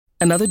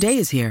Another day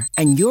is here,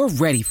 and you're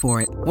ready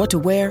for it. What to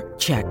wear?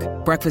 Check.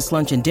 Breakfast,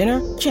 lunch, and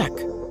dinner? Check.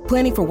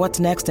 Planning for what's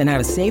next and how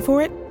to save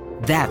for it?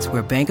 That's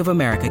where Bank of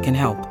America can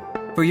help.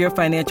 For your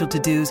financial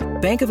to-dos,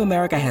 Bank of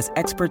America has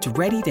experts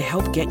ready to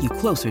help get you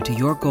closer to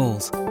your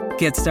goals.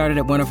 Get started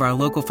at one of our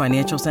local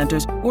financial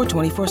centers or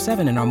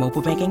 24/7 in our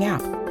mobile banking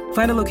app.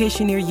 Find a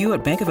location near you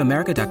at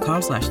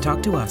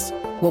bankofamerica.com/talktous.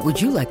 What would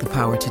you like the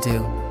power to do?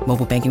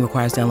 Mobile banking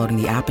requires downloading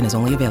the app and is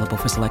only available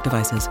for select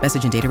devices.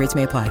 Message and data rates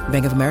may apply.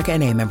 Bank of America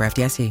N.A., member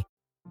FDIC.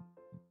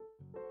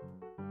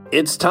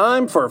 It's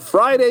time for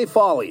Friday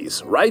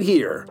Follies, right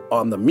here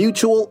on the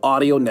Mutual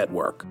Audio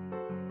Network.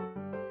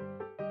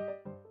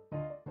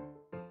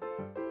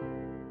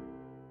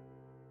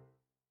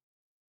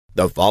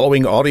 The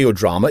following audio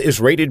drama is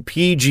rated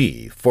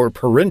PG for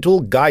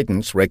parental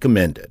guidance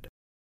recommended.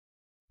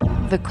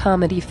 The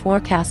Comedy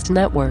Forecast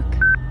Network.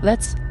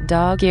 Let's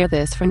dog-ear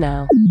this for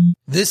now.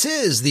 This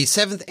is the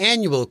 7th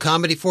Annual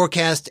Comedy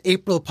Forecast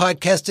April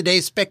Podcast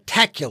Today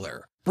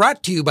Spectacular,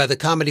 brought to you by the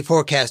Comedy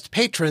Forecast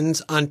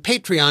patrons on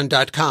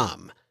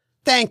patreon.com.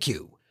 Thank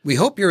you. We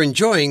hope you're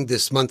enjoying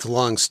this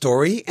month-long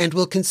story and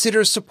will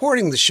consider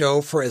supporting the show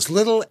for as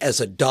little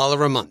as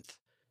 $1 a month.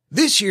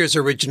 This year's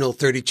original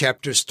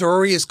 30-chapter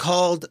story is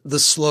called The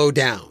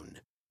Slowdown.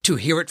 To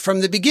hear it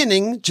from the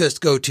beginning, just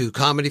go to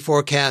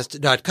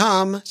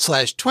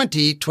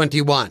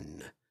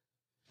comedyforecast.com/2021.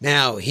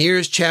 Now,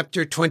 here's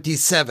Chapter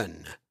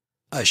 27,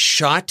 A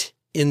Shot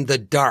in the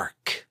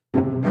Dark.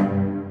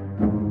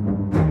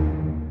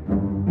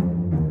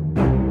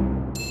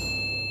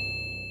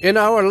 In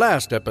our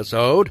last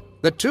episode,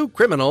 the two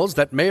criminals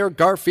that Mayor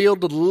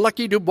Garfield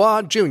Lucky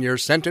Dubois Jr.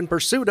 sent in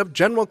pursuit of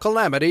General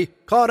Calamity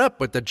caught up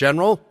with the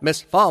General,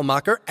 Miss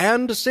Fallmacher,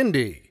 and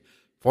Cindy.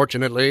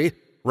 Fortunately,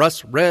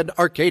 Russ Red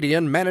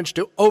Arcadian managed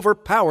to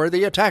overpower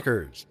the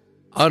attackers.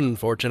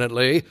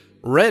 Unfortunately,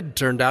 Red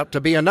turned out to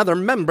be another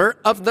member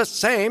of the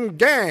same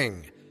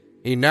gang.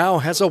 He now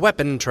has a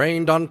weapon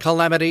trained on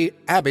Calamity,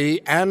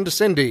 Abby, and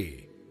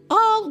Cindy.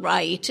 All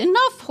right,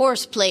 enough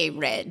horseplay,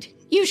 Red.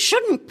 You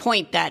shouldn't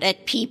point that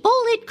at people.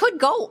 It could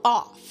go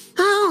off.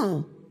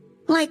 Oh,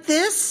 like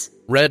this?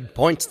 Red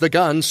points the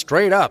gun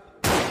straight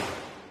up.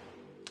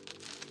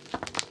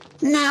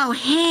 Now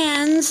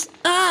hands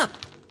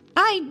up.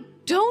 I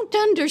don't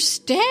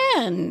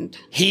understand.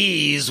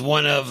 He's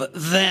one of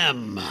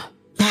them.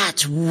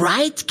 That's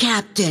right,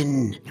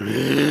 Captain.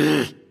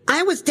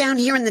 I was down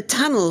here in the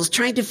tunnels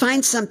trying to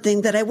find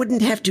something that I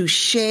wouldn't have to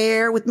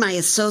share with my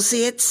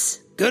associates.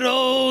 Good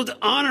old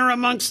honor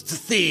amongst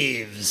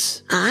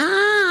thieves.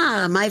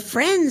 Ah, my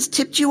friends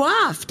tipped you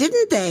off,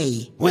 didn't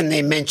they? When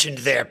they mentioned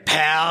their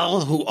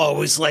pal, who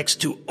always likes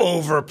to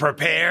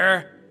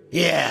over-prepare.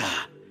 Yeah,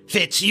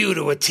 fits you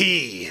to a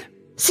T.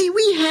 See,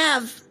 we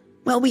had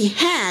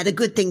a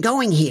good thing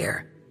going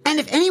here. And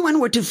if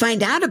anyone were to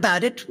find out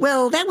about it,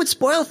 well, that would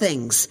spoil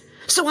things.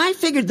 So I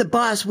figured the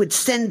boss would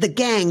send the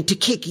gang to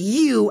kick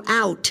you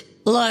out.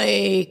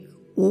 Wait.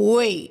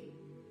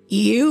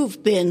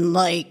 You've been,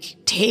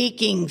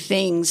 taking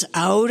things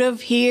out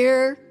of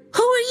here?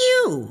 Who are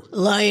you?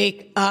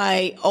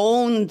 I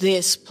own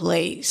this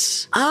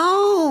place.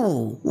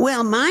 Oh,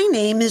 well, my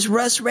name is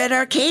Russ Red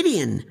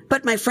Arcadian,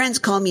 but my friends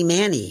call me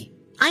Manny.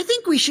 I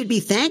think we should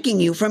be thanking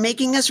you for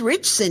making us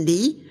rich,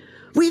 Cindy.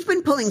 We've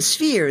been pulling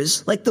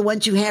spheres, like the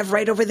ones you have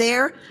right over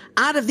there,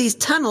 out of these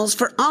tunnels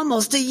for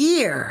almost a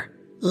year.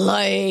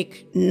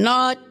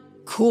 Not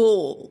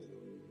cool.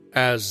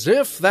 As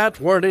if that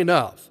weren't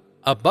enough.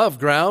 Above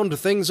ground,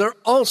 things are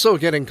also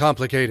getting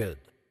complicated.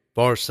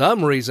 For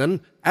some reason,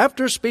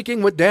 after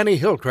speaking with Danny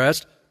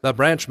Hillcrest, the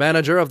branch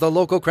manager of the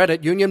local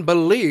credit union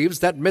believes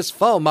that Miss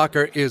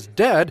Fallmacher is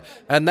dead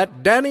and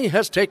that Danny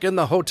has taken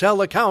the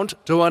hotel account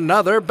to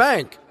another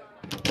bank.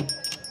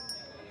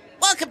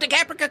 Welcome to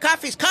Caprica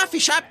Coffee's Coffee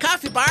Shop,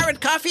 Coffee Bar,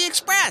 and Coffee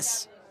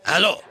Express.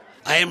 Hello,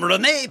 I am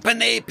René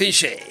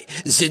Panet-Pinchet,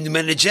 the new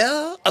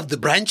manager of the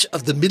branch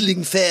of the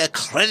Middling Fair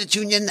Credit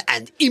Union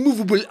and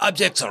Immovable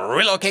Objects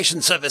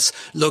Relocation Service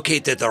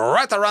located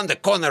right around the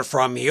corner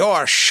from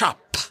your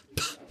shop.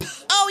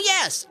 Oh,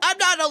 yes. I'm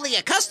not only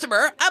a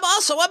customer, I'm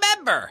also a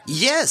member.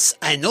 Yes,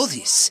 I know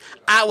this.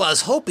 I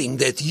was hoping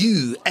that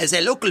you, as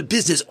a local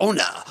business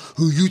owner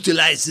who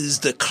utilizes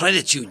the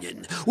credit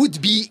union,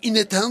 would be in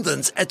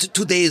attendance at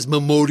today's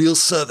memorial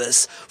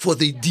service for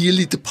the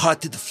dearly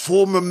departed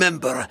former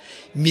member,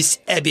 Miss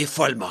Abby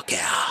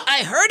Fallmacher.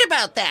 I heard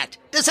about that.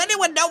 Does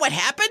anyone know what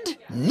happened?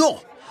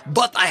 No.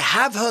 But I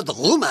have heard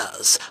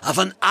rumors of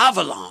an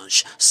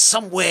avalanche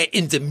somewhere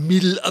in the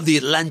middle of the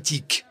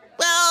Atlantic.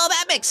 Well,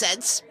 that makes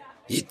sense.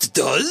 It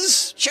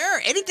does?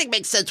 Sure, anything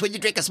makes sense when you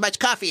drink as much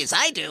coffee as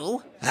I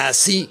do. I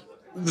see.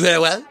 Very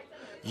well.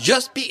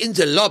 Just be in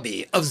the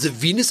lobby of the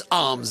Venus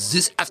Arms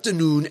this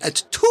afternoon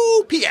at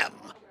 2 p.m.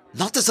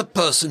 Not as a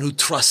person who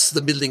trusts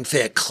the Middling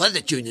Fair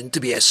Credit Union to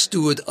be a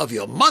steward of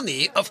your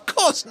money, of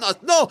course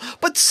not, no,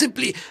 but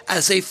simply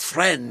as a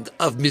friend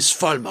of Miss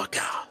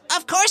Fallmacher.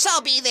 Of course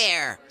I'll be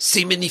there.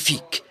 C'est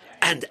magnifique.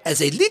 And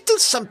as a little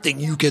something,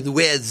 you can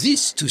wear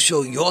this to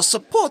show your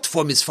support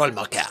for Miss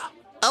Fallmacher.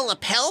 A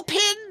lapel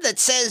pin that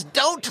says,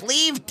 "Don't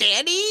leave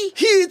Danny"?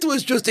 It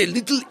was just a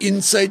little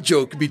inside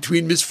joke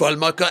between Miss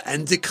Fallmacher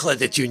and the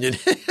credit union.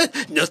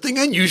 Nothing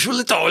unusual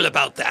at all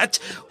about that.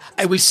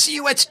 I will see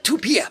you at 2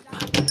 p.m.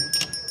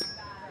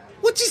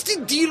 What is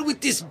the deal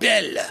with this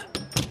bell?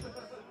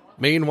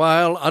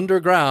 Meanwhile,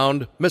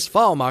 underground, Miss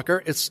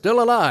Fallmacher is still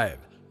alive,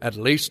 at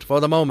least for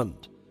the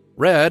moment.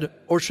 Red,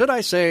 or should I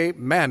say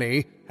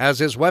Manny, has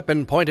his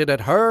weapon pointed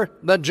at her,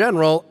 the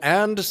General,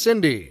 and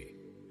Cindy.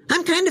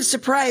 I'm kind of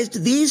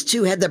surprised these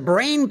two had the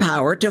brain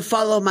power to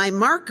follow my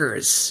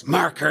markers.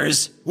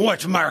 Markers?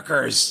 What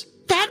markers?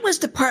 That was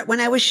the part when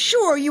I was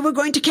sure you were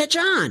going to catch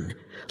on.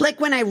 Like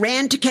when I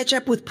ran to catch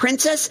up with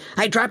Princess,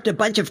 I dropped a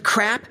bunch of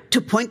crap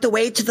to point the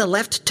way to the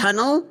left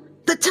tunnel.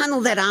 The tunnel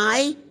that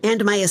I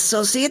and my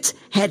associates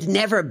had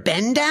never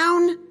been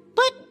down.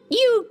 But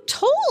you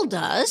told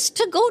us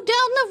to go down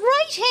the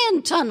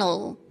right-hand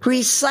tunnel.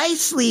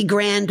 Precisely,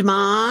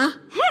 Grandma.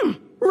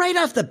 Right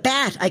off the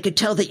bat, I could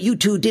tell that you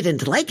two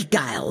didn't like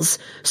Giles.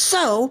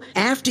 So,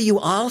 after you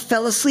all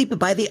fell asleep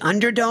by the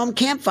Underdome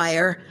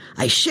campfire,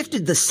 I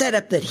shifted the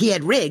setup that he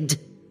had rigged,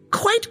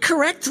 quite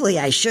correctly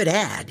I should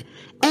add,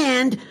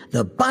 and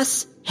the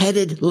bus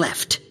headed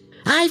left.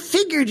 I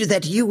figured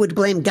that you would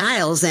blame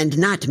Giles and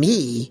not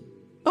me.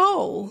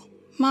 Oh,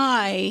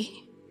 my.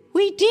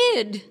 We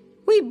did.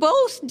 We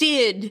both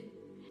did.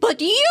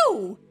 But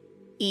you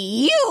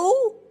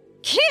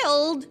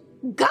killed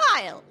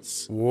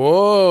Giles.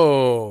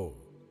 Whoa!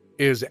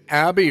 Is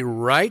Abby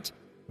right?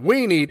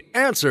 We need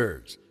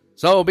answers.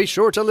 So be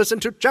sure to listen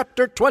to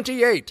Chapter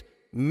 28,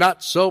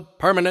 Not So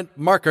Permanent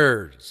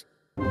Markers.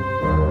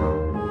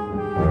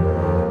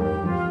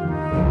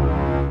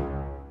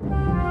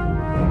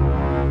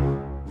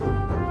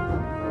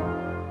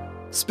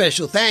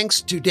 Special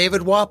thanks to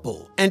David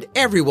Wapple and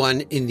everyone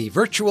in the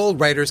Virtual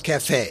Writers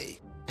Cafe,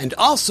 and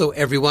also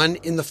everyone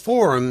in the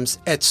forums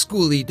at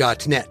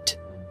Schoolie.net.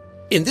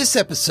 In this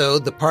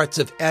episode, the parts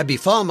of Abby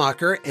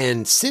Fallmacher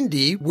and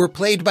Cindy were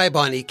played by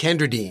Bonnie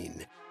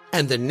Kenderdine,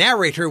 and the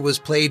narrator was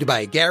played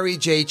by Gary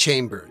J.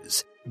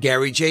 Chambers,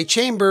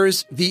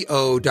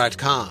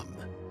 GaryJChambers.vo.com.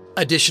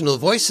 Additional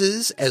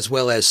voices, as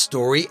well as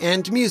story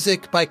and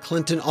music by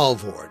Clinton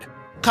Alvord.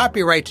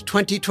 Copyright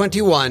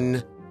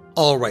 2021,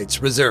 all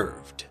rights reserved.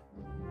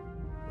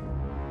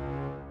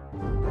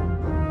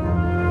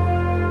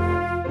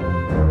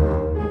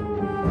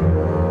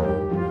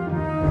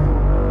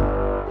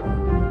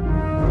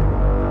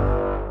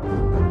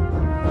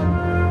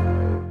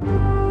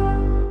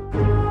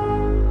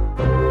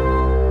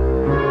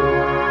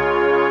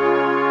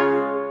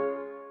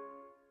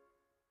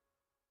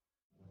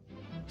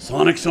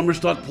 Sonic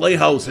Summerstock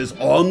Playhouse is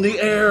on the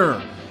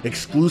air.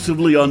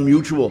 Exclusively on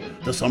Mutual,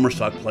 the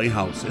Summerstock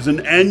Playhouse is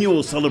an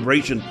annual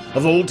celebration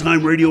of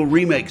old-time radio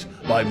remakes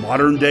by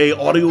modern-day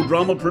audio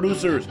drama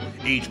producers,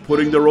 each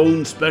putting their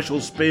own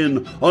special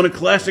spin on a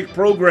classic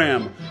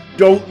program.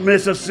 Don't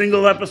miss a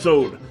single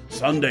episode.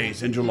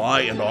 Sundays in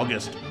July and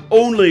August,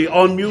 only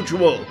on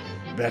Mutual.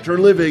 Better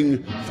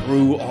living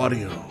through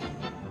audio.